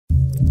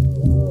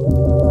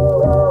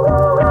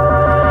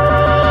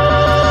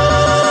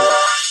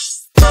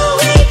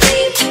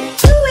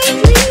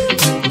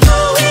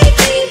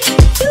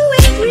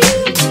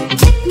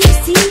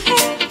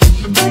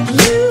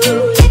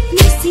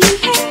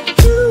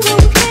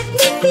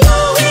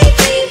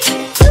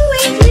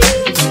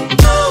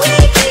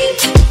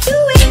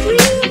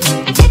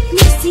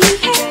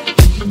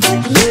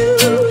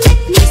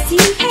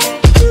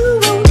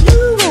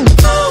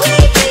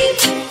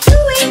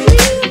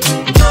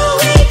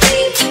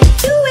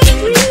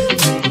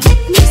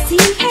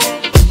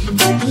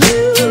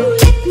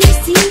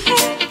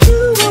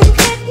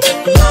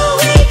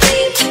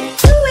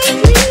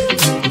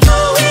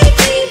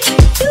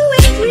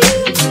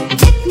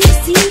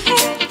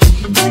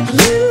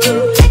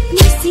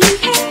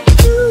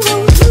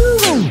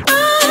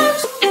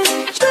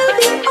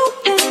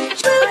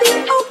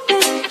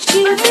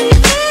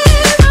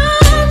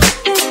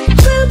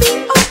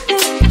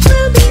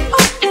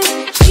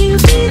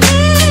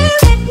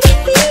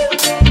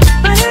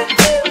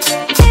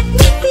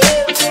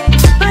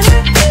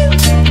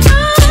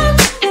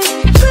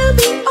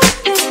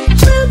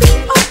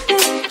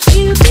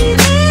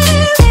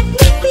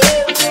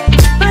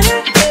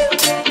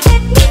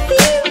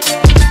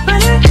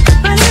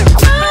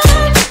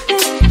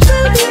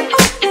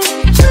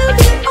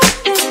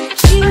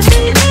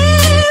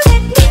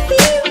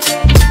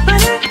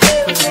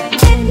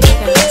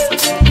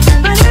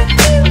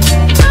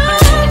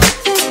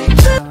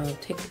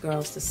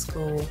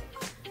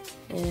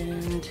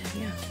And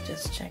yeah,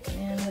 just checking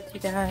in with you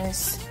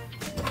guys.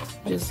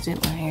 Just did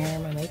my hair,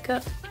 my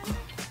makeup,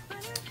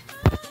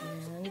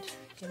 and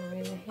getting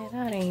ready to head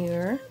out of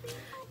here.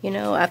 You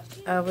know,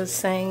 I was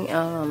saying,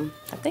 I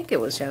think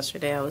it was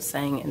yesterday, I was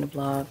saying in the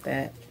blog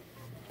that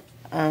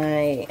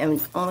I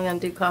am only gonna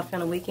do coffee on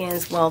the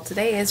weekends. Well,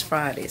 today is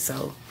Friday,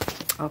 so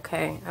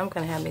okay, I'm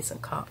gonna have me some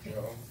coffee.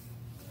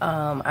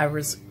 I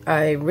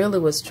really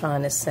was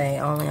trying to say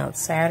only on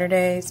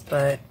Saturdays,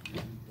 but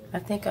I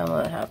think I'm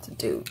gonna have to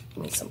do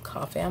me some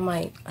coffee. I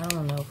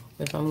don't know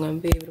if I'm gonna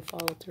be able to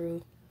follow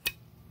through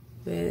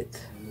with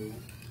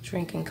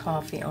drinking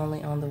coffee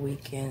only on the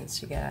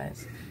weekends, you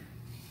guys.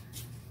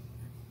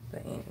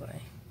 But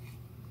anyway,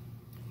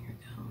 here we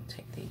go.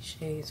 Take these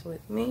shades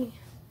with me.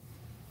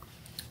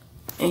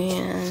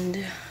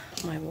 And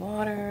my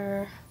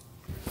water,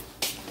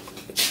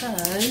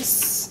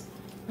 because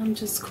I'm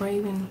just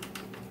craving.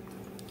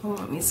 I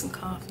want me some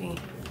coffee.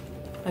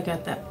 I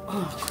got that.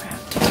 Oh crap!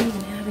 I don't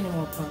even have any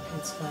more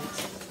pumpkin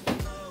spice.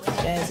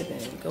 Jazzy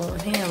been going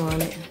ham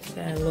on it.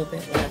 Got a little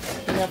bit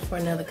left, enough for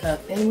another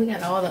cup. And we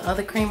got all the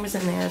other creamers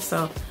in there,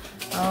 so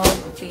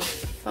I'll be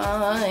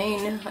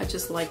fine. I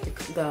just like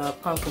the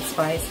pumpkin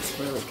spice. It's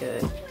really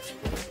good.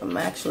 I'm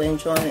actually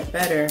enjoying it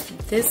better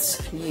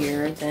this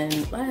year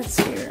than last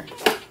year.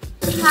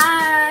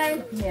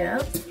 Hi.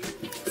 Yeah.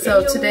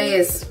 So today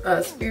is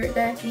Spirit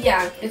Day?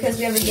 Yeah, because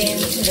we have a game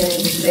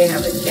today. They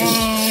have a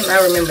game. I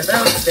remember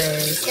those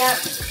days. Yep.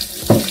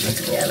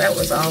 Yeah, that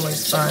was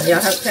always fun.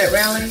 Y'all have pet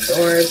rallies,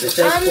 or is it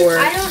just for?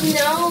 I don't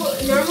know.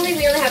 Normally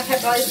we only have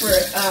pet rallies for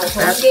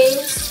home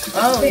games.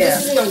 Oh, but yeah.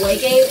 This is an away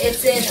game.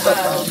 It's in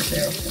Football too.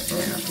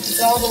 Yeah.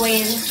 It's all the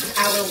way in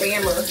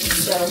Alabama.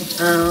 So.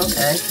 Oh,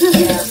 okay.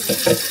 Yeah.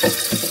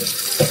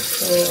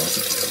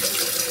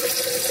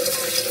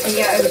 And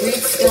yeah,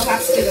 Reed still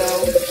has to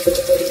go.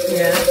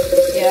 Yeah.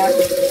 Yeah.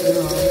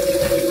 Oh.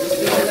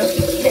 Even though he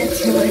can't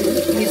do it.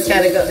 He's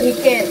gotta go. He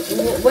can't.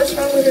 What's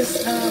wrong with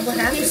his? What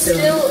happened He's to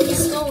him?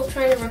 He's still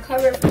trying to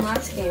recover from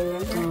last game.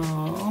 Remember?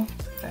 Oh,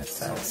 that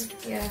sucks.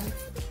 Yeah.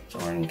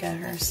 Jordan got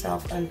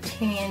herself a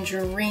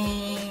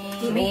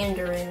tangerine.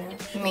 Mandarin.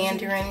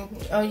 Mandarin.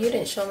 Oh, you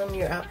didn't show them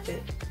your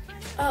outfit.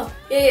 Oh,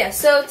 yeah.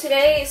 So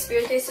today is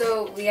Spirit Day,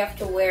 so we have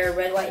to wear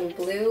red, white, and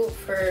blue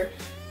for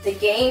the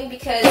game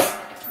because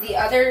the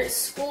other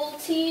school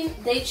team,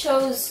 they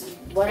chose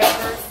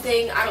whatever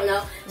thing, I don't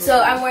know.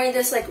 So I'm wearing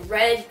this like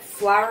red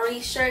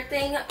flowery shirt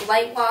thing,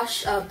 light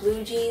wash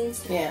blue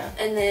jeans. Yeah.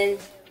 And then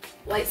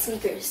white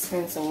sneakers.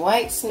 And some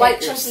white sneakers.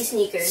 White chunky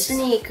sneakers.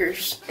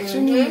 Sneakers.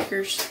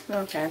 Sneakers.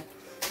 Okay.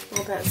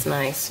 Well, that's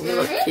nice. You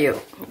look cute.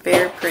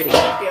 Very pretty.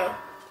 Yeah.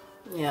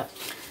 Yep.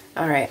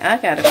 Alright, I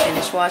gotta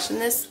finish washing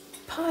this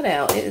pot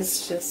out. It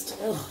is just,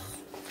 ugh.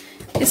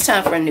 It's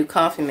time for a new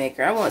coffee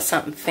maker. I want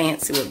something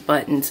fancy with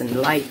buttons and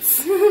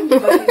lights.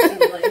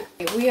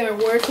 We are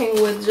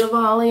working with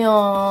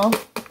Javalion.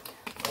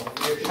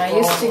 I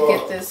used to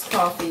get this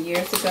coffee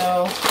years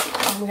ago.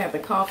 We have the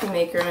coffee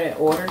maker. I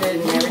ordered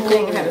it and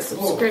everything. I had a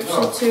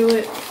subscription to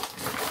it.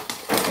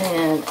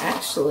 And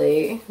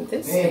actually,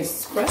 this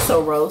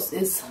espresso roast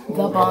is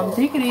the bomb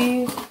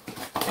diggity.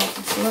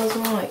 It smells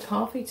more like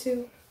coffee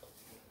too.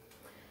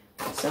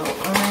 So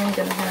I'm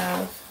gonna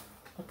have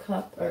a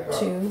cup or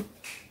two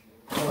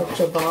of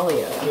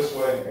Javalia.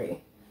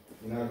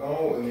 I'm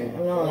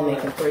only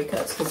making 3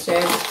 cups because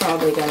Jazz is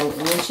probably gonna,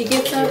 when she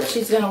gets up,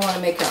 she's gonna want to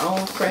make her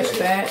own fresh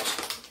batch.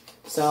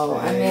 So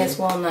I may as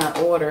well not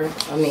order.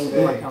 I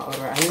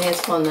may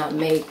as well not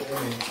make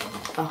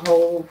a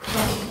whole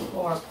cup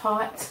or a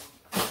pot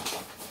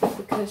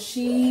because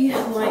she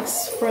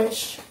likes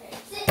freshly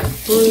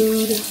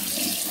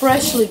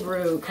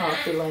brewed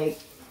coffee. Like,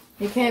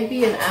 it can't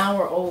be an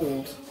hour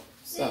old.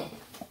 So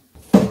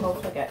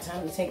hopefully I got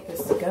time to take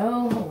this to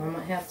go, or I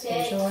might have to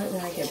enjoy it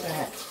when I get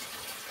back.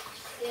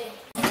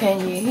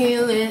 Can you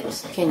hear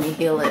it? Can you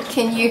hear it?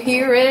 Can you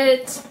hear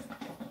it?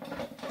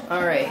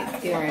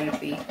 Alright, get ready to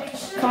be.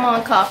 Come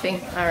on, coffee.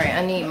 Alright,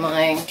 I need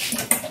my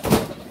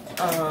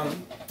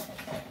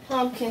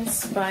pumpkin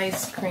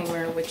spice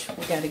creamer, which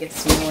we got to get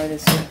some more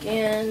this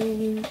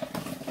weekend.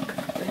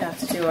 We have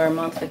to do our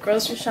monthly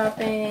grocery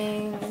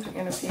shopping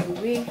in a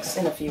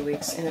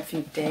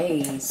few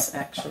days,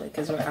 actually,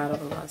 because we're out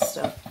of a lot of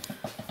stuff.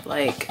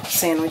 Like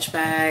sandwich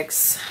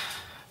bags,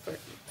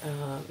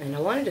 and I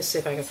wanted to see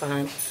if I could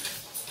find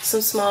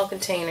some small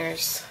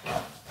containers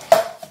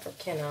for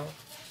Keno,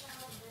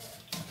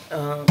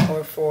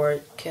 or for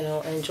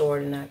Keno and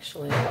Jordan,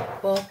 actually.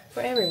 Well,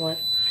 for everyone,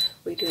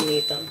 we do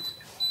need them.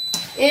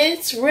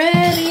 It's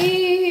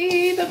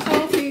ready. The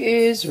coffee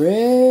is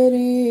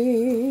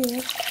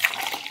ready.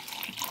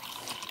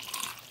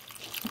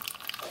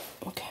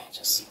 Okay,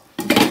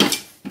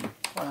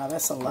 wow,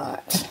 that's a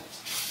lot.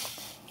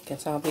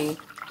 Guess I'll be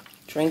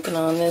drinking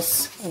on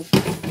this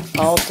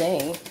all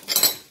day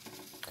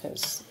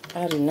because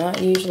I do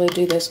not usually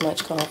do this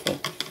much coffee.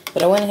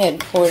 But I went ahead and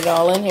poured it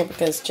all in here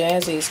because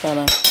Jazzy's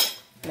gonna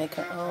make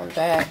her own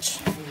batch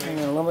and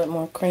a little bit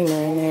more creamer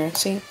in there.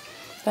 See,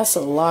 that's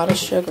a lot of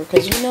sugar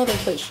because you know they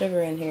put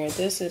sugar in here.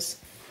 This is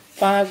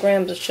 5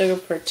 grams of sugar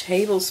per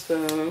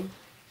tablespoon.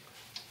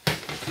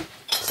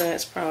 So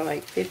that's probably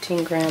like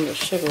 15 grams of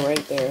sugar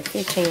right there.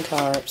 15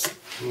 carbs.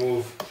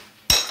 Move.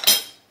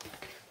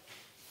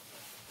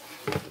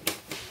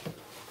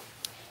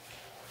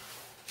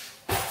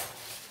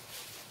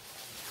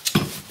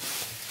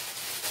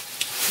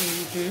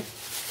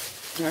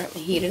 Alright,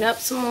 heat it up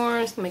some more.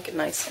 Let's make it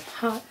nice and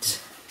hot.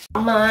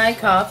 My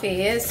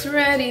coffee is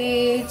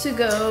ready to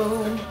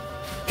go.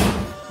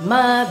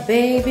 My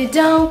baby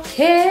don't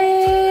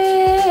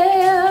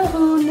care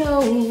who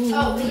knows.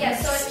 Oh, yeah,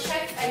 so I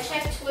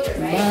checked Twitter,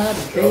 right? My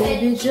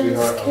baby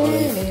just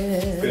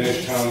cares.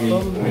 Finish telling me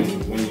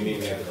when you need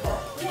me at the car.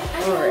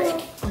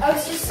 Alright. I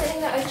was just saying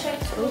that I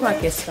checked Twitter. Looks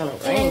like it's gonna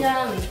rain.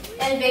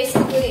 And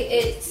basically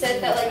it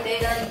said that like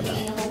they'd already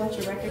beaten a whole bunch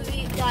of records.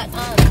 That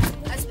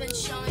has been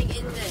showing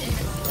in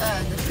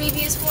the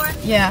previous one.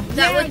 Yeah.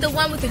 That was the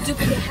one with the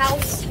duplicate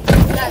house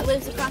that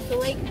lives across the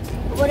lake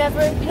or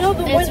whatever. No,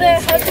 the one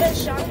that husband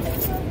shot.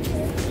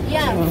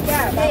 Yeah.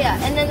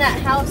 And then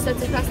that house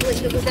that's across the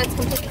lake because that's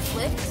completely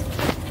flipped,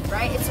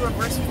 right? It's a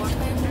reverse floor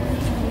plan.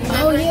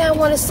 Oh yeah, I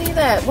want to see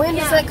that. When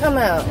does that come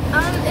out?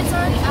 It's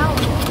already out.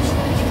 It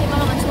came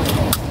out on the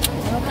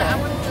 24th. But I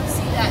wanted to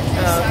see that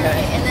next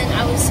Saturday. And then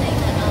I was saying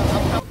that I'll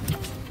probably...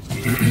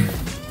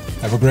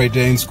 Have a great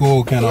day in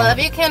school, Kenno. Love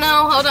you,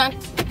 Kenno. Hold on.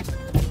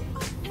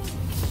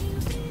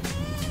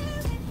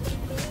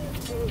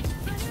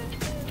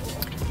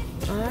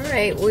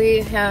 Alright, we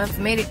have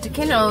made it to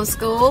Kenno's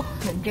school.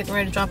 I'm getting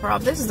ready to drop her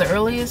off. This is the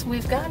earliest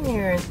we've gotten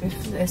here,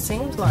 it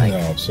seems like.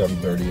 No,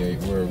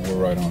 7:38. We're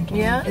right on time.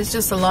 Yeah, it's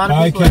just a lot of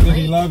Bye, people.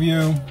 Kennedy. Love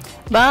you.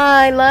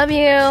 Bye, love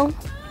you.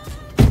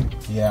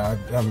 Yeah,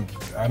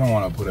 I don't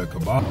want to put a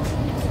kebab.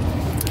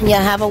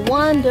 Yeah, have a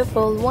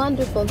wonderful,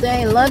 wonderful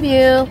day. Love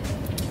you.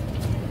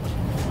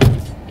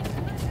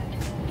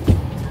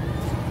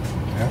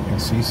 I think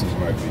Cece's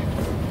might be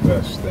the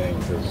best thing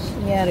because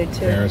Yeah, I do too.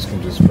 parents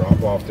can just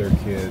drop off their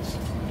kids,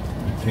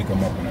 pick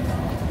them up in an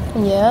hour.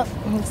 Yep,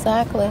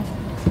 exactly.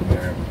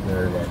 They're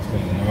worried about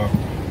cleaning up.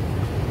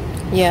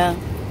 Yeah.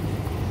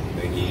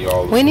 They eat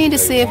all the We need to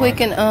food see they if we want.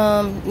 can,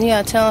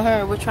 yeah, tell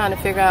her we're trying to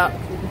figure out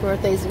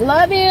birthdays.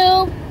 Love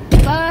you.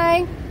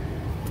 Bye.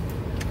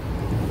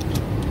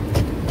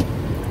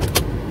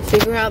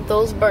 Figure out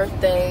those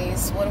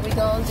birthdays. What are we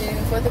gonna do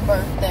for the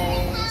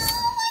birthdays?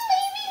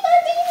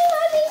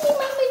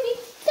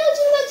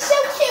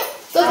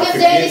 Go give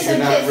Daddy some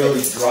You're not kisses.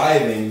 really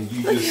driving.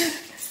 You just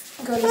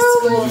Go to you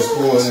school. just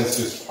go and it's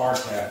just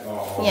parked at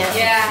all. Yeah.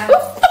 Yeah.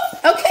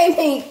 Okay,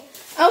 Mink.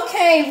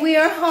 Okay, we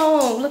are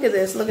home. Look at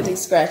this. Look at these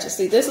scratches.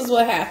 See, this is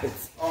what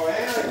happens. Oh,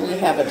 and You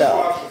have a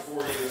dog. this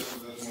morning.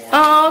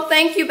 Oh,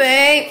 thank you,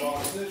 babe.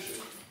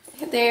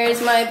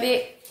 There's my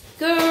big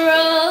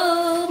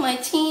girl, my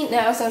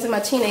I was gonna say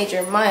my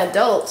teenager, my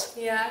adult,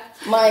 Yeah.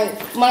 my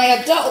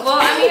adult. Well,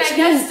 I mean, I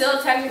guess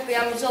still technically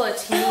I'm still a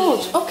teen.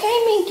 Ouch.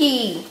 Okay,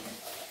 Minky.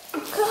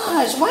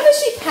 Gosh, why does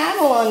she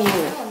paddle on you?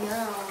 Oh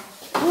no.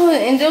 Oh,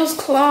 and those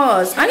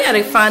claws. I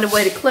gotta find a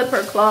way to clip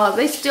her claws.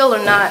 They still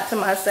are not to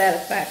my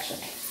satisfaction.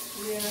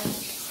 Yeah.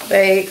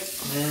 Babe,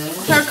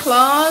 her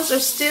claws are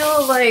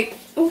still like,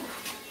 ooh,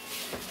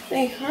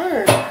 they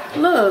hurt.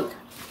 Look.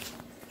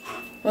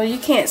 Well, you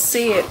can't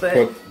see it,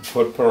 but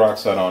Put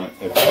peroxide on it.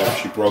 If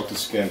she broke the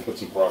skin, put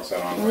some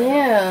peroxide on it.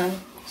 yeah.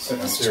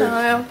 Serious.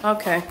 Child.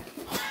 Okay.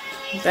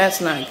 That's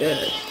not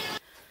good.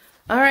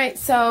 Alright,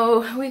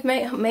 so we've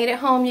made it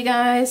home, you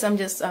guys. I'm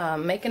just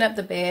making up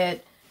the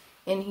bed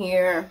in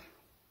here.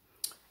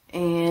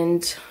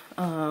 And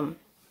I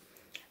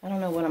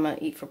don't know what I'm going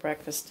to eat for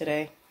breakfast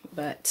today.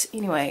 But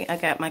anyway, I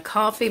got my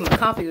coffee. My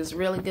coffee was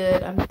really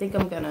good. I think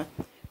I'm going to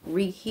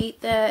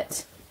reheat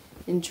that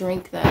and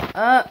drink that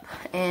up.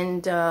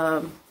 And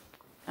I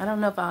don't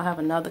know if I'll have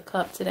another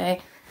cup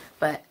today.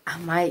 But I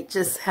might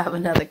just have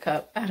another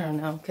cup. I don't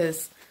know,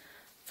 because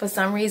for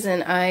some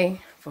reason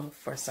I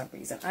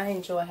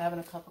enjoy having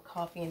a cup of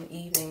coffee in the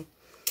evening.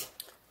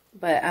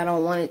 But I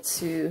don't want it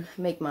to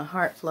make my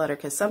heart flutter,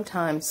 because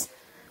sometimes,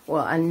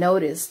 well, I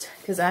noticed,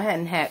 because I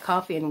hadn't had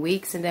coffee in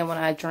weeks, and then when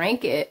I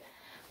drank it,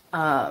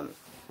 I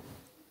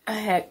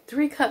had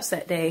 3 cups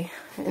that day.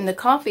 And the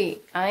coffee,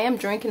 I am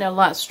drinking a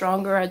lot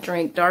stronger. I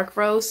drink dark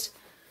roast.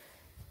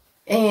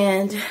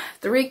 And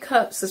 3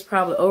 cups is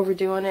probably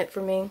overdoing it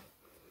for me.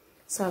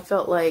 So I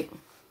felt like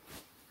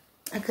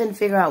I couldn't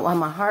figure out why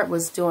my heart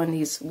was doing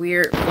these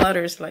weird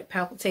flutters, like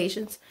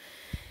palpitations,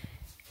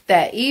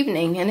 that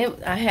evening.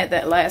 And I had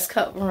that last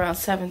cup around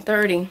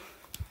 7:30,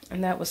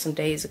 and that was some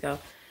days ago.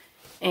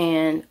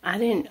 And I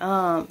didn't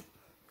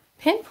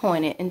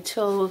pinpoint it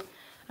until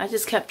I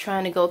just kept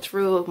trying to go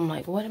through. I'm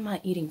like, what am I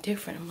eating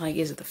different? I'm like,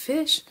 is it the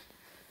fish?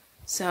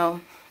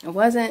 So it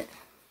wasn't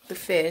the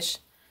fish.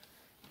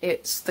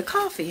 It's the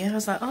coffee. And I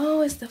was like, oh,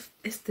 it's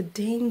the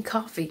dang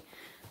coffee.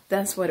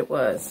 That's what it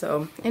was.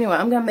 So anyway,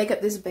 I'm going to make up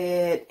this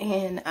bed,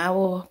 and I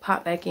will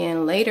pop back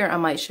in later. I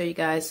might show you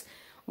guys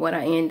what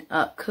I end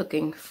up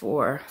cooking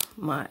for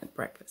my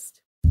breakfast.